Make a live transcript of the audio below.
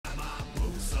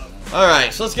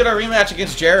Alright, so let's get our rematch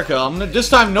against Jericho. I'm gonna, this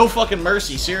time, no fucking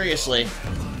mercy, seriously.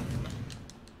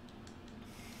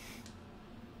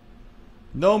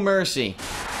 No mercy.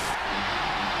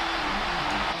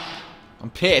 I'm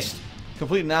pissed.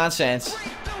 Complete nonsense.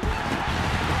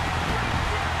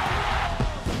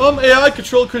 AI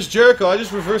controlled Chris Jericho. I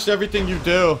just reversed everything you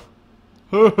do.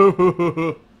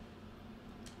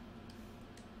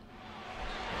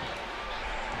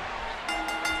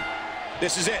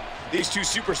 This is it. These two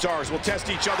superstars will test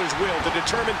each other's will to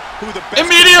determine who the best...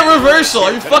 Immediate reversal!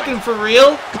 Are you fucking for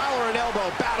real? Collar and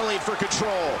elbow battling for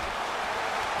control.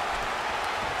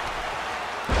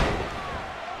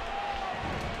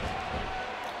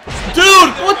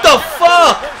 Dude, what the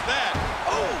fuck?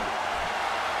 Oh.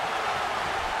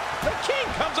 The King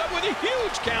comes up with a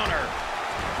huge counter.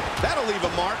 That'll leave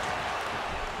a mark.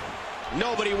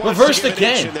 Nobody wants reverse to give the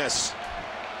an inch King. in this.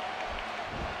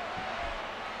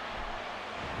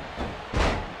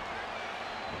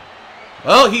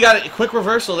 Oh, he got a quick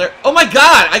reversal there. Oh my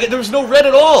god! There was no red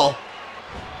at all.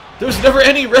 There was never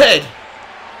any red.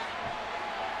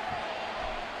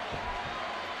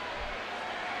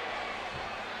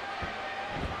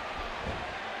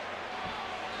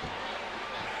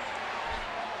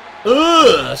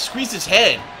 Ugh! Squeezed his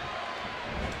head.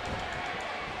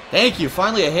 Thank you.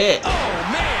 Finally a hit. Oh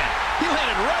man! He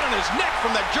landed right on his neck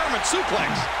from that German suplex.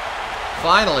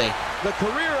 Finally. The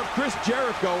career of Chris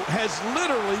Jericho has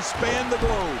literally spanned the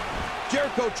globe.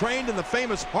 Jericho trained in the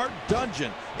famous Hart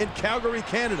Dungeon in Calgary,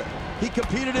 Canada. He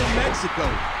competed in Mexico,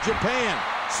 Japan,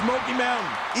 Smoky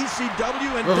Mountain,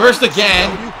 ECW, and reversed WCW,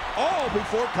 again. all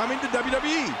before coming to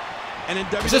WWE. And in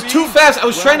WWE, this is too fast. I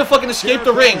was trying to fucking escape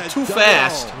the ring. has Too done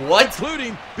fast. it all, What?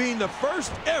 Including being the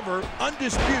first ever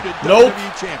undisputed Nope.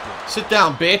 WWE champion. Sit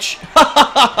down, bitch.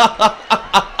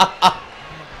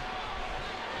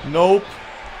 Nope.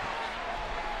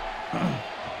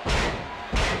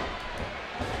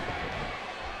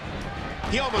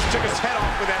 He almost took his head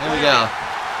off with that. There we go.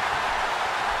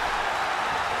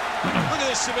 Look at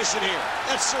this submission here.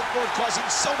 That surfboard causing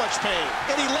so much pain.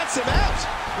 And he lets him out.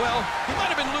 Well, he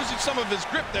might have been losing some of his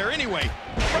grip there anyway.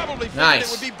 Probably figured it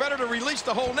would be better to release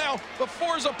the hold now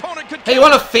before his opponent could... Hey, you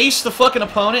want to face the fucking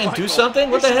opponent and do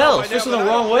something? What the hell? It's just in the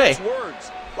wrong way.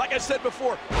 Words. Like I said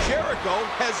before, Jericho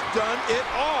has done it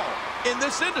all in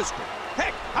this industry.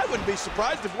 Heck, I wouldn't be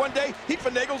surprised if one day he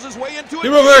finagles his way into it. He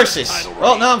reverses.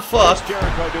 Well, now I'm fucked.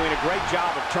 Jericho doing a great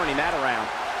job of turning that around.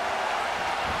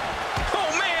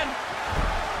 Oh, man!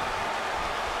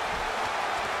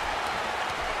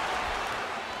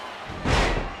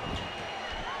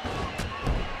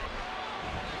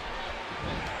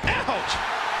 Ouch!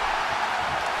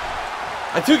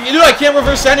 Dude, I can't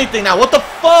reverse anything now. What the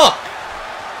fuck?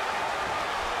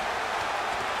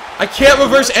 I can't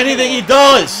reverse anything he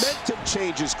does. Momentum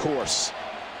changes course.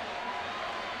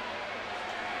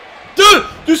 Dude,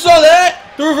 you saw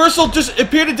that? The reversal just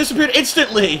appeared and disappeared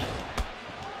instantly.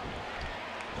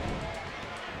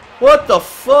 What the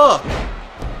fuck?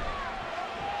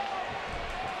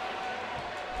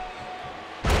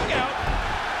 Look out.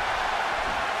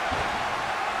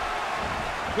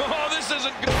 Oh, this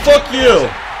isn't good. Fuck you.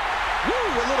 Woo,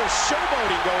 a little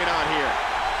showboating going on here.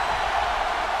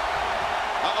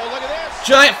 Uh-oh, look at this.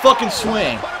 Giant fucking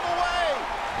swing. Put him away.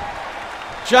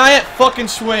 Giant fucking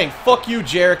swing. Fuck you,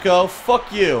 Jericho.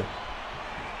 Fuck you.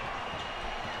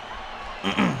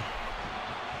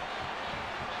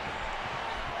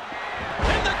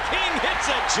 And the King hits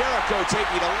it. Jericho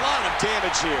taking a lot of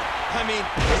damage here. I mean,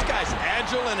 this guy's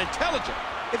agile and intelligent.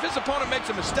 If his opponent makes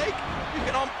a mistake, we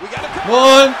got to cover.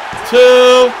 1, 2.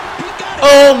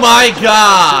 Oh my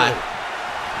god.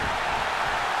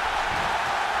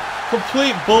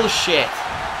 Complete bullshit.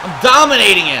 I'm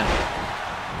dominating him.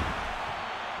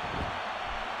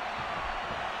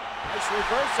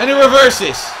 And he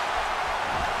reverses.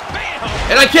 Bam!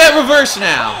 And I can't reverse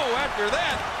now. Oh, after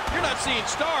that, you're not seeing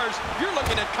stars, you're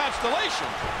looking at constellations.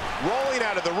 Rolling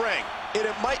out of the ring, and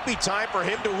it might be time for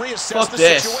him to reassess Fuck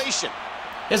this. situation.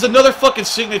 There's another fucking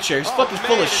signature. He's fucking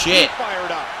full of is shit. he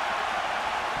fired up.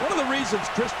 One of the reasons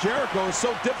Chris Jericho is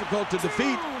so difficult to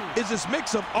defeat is this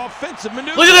mix of offensive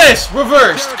maneuvers. Look at this.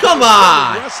 Reversed. Come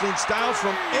on. Wrestling styles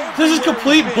from This is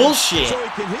complete everywhere he's bullshit. been, so he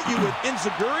can hit you with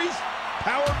enziguris,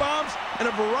 power bombs, and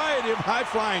a variety of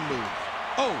high-flying moves.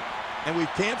 Oh, and we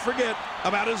can't forget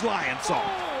about his lion salt.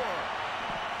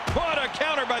 What a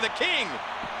counter by the King.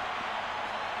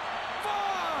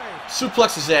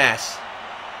 Suplex his ass.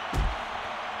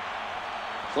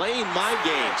 Playing mind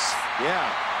games. Yeah,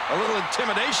 a little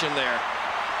intimidation there.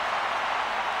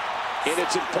 And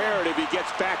it's imperative he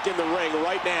gets back in the ring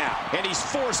right now. And he's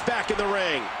forced back in the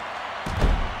ring.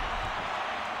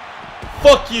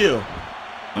 Fuck you.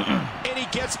 And he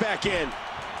gets back in.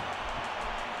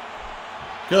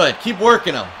 Good. Keep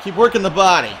working him. Keep working the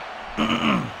body. Boy,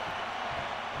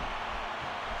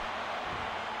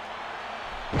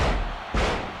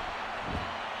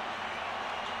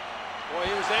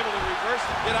 he was able to reverse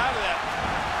and get out of that.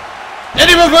 And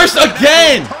he reversed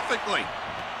again. Perfectly.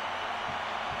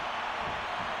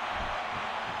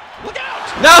 Look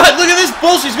out! Now look at this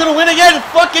bullshit. He's gonna win again.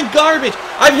 Fucking garbage.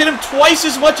 I've hit him twice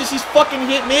as much as he's fucking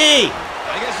hit me.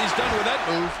 I guess he's done with that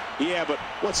move. Yeah, but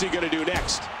what's he gonna do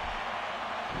next?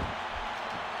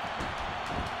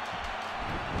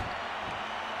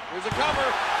 Here's a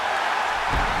cover.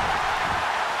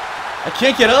 I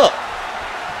can't get up.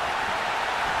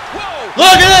 Whoa!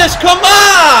 Look at this. Come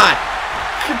on.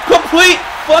 Complete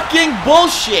fucking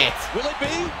bullshit. Will it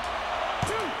be?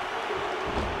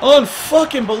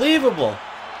 Unfucking believable.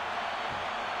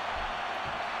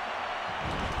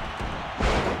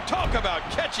 Talk about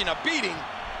catching a beating.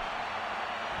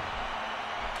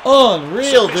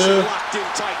 Unreal, Submission dude. locked in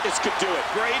tight. This could do it.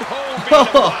 Great hold being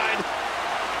applied.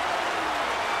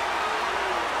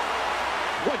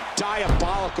 What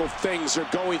diabolical things are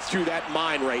going through that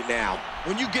mind right now?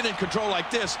 When you get in control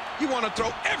like this, you want to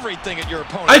throw everything at your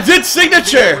opponent. I did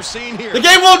signature. The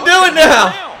game won't do it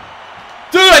now.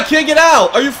 Dude, I can't get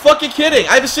out. Are you fucking kidding?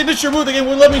 I have a signature move. The game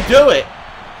wouldn't let me do it.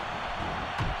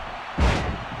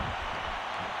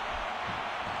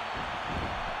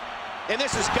 And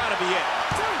this has got to be it.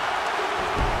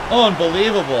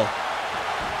 Unbelievable.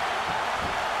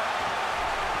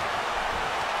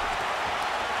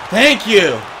 Thank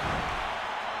you.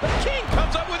 The King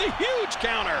comes up with a huge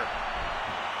counter.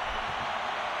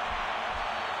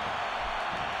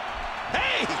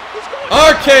 Hey, he's going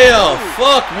RKO.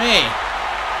 Fuck me.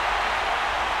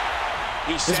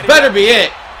 This better be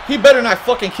it. He better not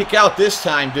fucking kick out this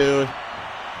time, dude.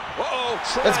 Uh-oh.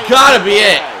 That's gotta be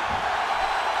it.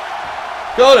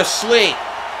 Go to sleep.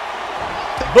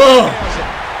 Boom.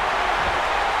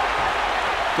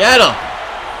 Get him.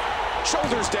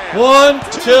 Shoulders down. 1,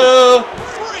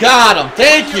 2. Got him.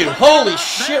 Thank you. Holy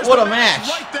shit, what a match.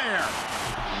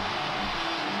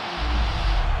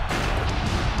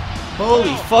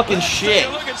 Holy fucking shit.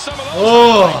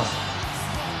 Oh.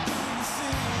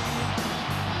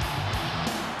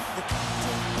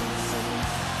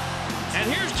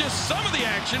 And here's just some of the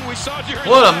action we saw during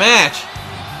What a match.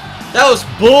 That was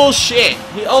bullshit.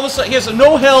 He all of a sudden, he has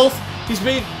no health. He's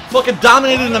been fucking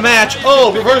dominated in the match.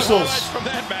 Oh, reversals. From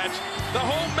that match, the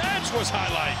whole match was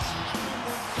highlights.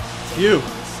 Phew.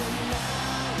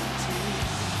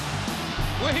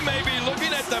 We may be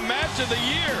looking at the match of the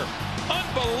year.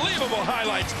 Unbelievable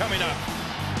highlights coming up.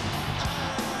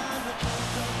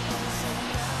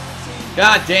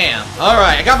 God damn.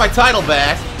 Alright, I got my title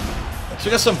back. So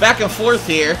we got some back and forth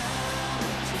here.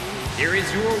 Here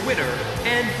is your winner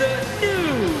and the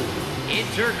new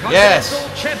Intercontinental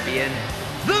Champion,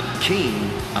 the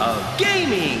King of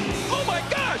Gaming. Oh my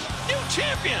gosh, new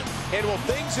champion! And will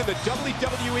things in the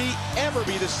WWE ever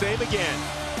be the same again?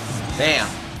 Damn.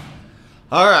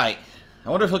 Alright. I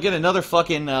wonder if he'll get another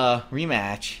fucking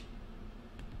rematch.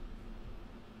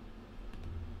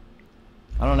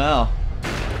 I don't know.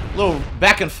 A little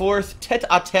back and forth,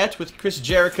 tete-a-tete with Chris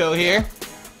Jericho here.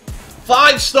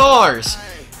 5 stars!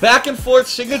 Back and forth,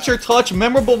 signature touch,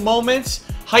 memorable moments,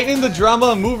 heightening the drama,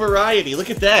 and move variety.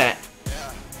 Look at that.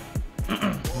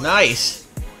 Nice.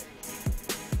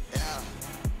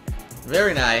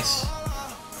 Very nice.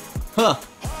 Huh.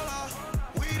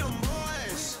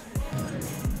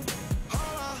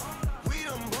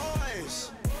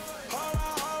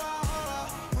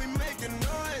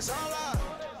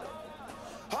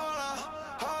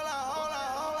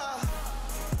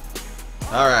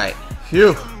 Alright.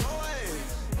 Phew.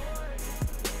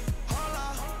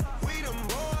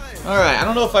 Alright, I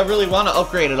don't know if I really want to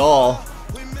upgrade at all.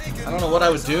 I don't know what I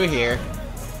would do here.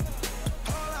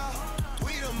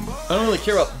 I don't really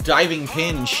care about diving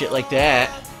pin and shit like that.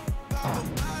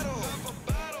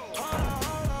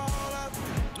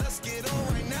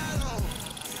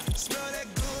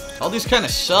 All these kind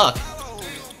of suck.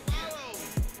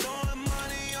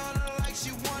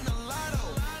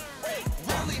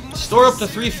 Store up the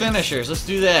 3 finishers. Let's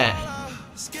do that.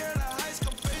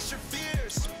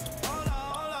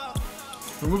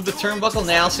 Remove the turnbuckle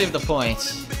now. Save the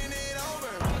points.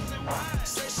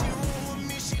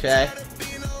 Okay.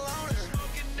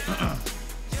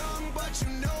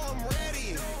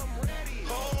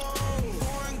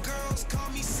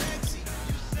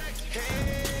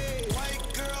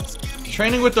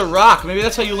 Training with the Rock. Maybe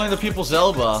that's how you learn the people's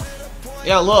elbow.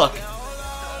 Yeah, look.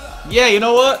 Yeah, you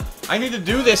know what? I need to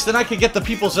do this, then I can get the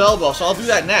people's elbow. So I'll do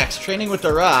that next. Training with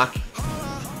the Rock.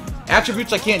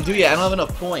 Attributes I can't do yet. I don't have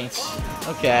enough points.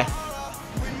 Okay.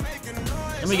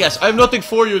 Let me guess. I have nothing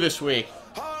for you this week.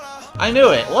 I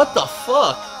knew it. What the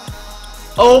fuck?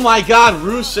 Oh my god,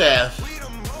 Rusev.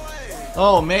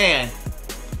 Oh man.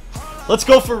 Let's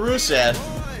go for Rusev.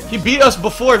 He beat us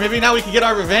before. Maybe now we can get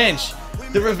our revenge.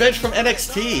 The revenge from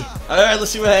NXT. Alright,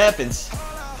 let's see what happens.